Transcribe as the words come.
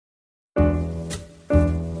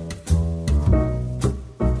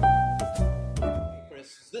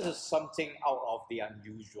this is something out of the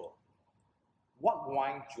unusual. What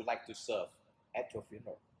wine would you like to serve at your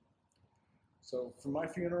funeral? So for my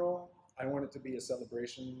funeral, I want it to be a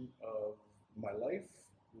celebration of my life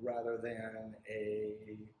rather than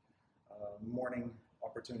a mourning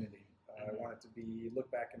opportunity. I want it to be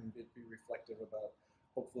look back and be reflective about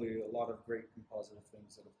hopefully a lot of great and positive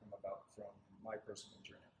things that have come about from my personal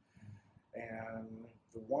journey. And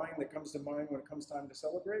the wine that comes to mind when it comes time to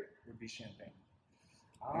celebrate would be champagne.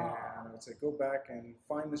 And I would say go back and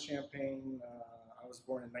find the champagne. I was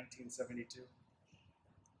born in 1972.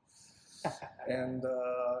 And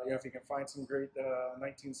if you can find some great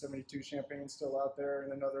 1972 champagne still out there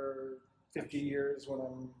in another 50 years when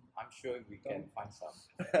I'm sure we can find some.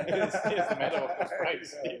 It's a matter of the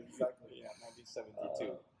price. Yeah, exactly. Yeah,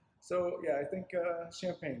 1972. So yeah, I think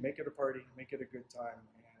champagne, make it a party, make it a good time,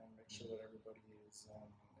 and make sure that everybody is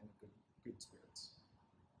in good spirits.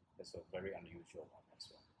 That's a very unusual one as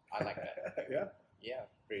well. I like that. Yeah? Yeah,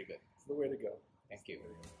 pretty good. It's the way to go. Thank you.